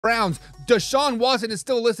Browns. Deshaun Watson is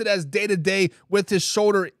still listed as day-to-day with his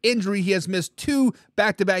shoulder injury. He has missed 2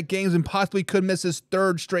 back-to-back games and possibly could miss his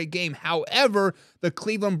 3rd straight game. However, the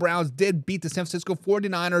Cleveland Browns did beat the San Francisco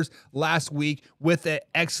 49ers last week with an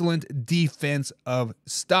excellent defensive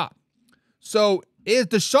stop. So is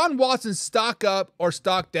Deshaun Watson stock up or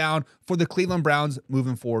stock down for the Cleveland Browns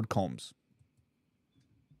moving forward, Combs?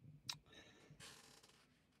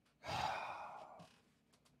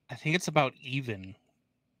 I think it's about even.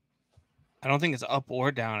 I don't think it's up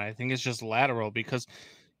or down. I think it's just lateral because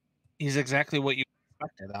he's exactly what you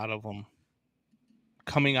expected out of him.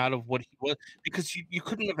 Coming out of what he was, because you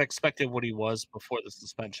couldn't have expected what he was before the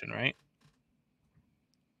suspension, right?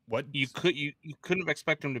 What you couldn't have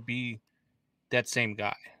expected him to be that same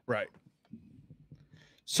guy, right?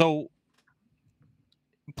 So,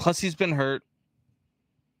 plus he's been hurt.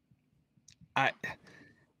 I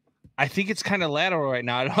think it's kind of lateral right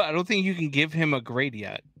now. I don't think you can give him a grade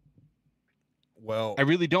yet. Well, I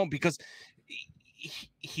really don't, because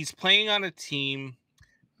he's playing on a team.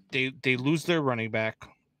 They lose their running back,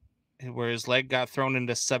 where his leg got thrown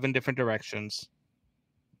into 7 different directions.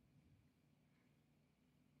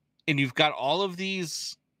 And you've got all of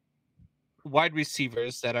these wide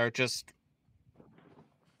receivers that are just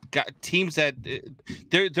got teams that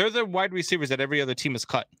they're the wide receivers that every other team has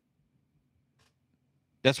cut.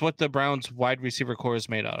 That's what the Browns wide receiver core is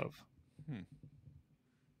made out of.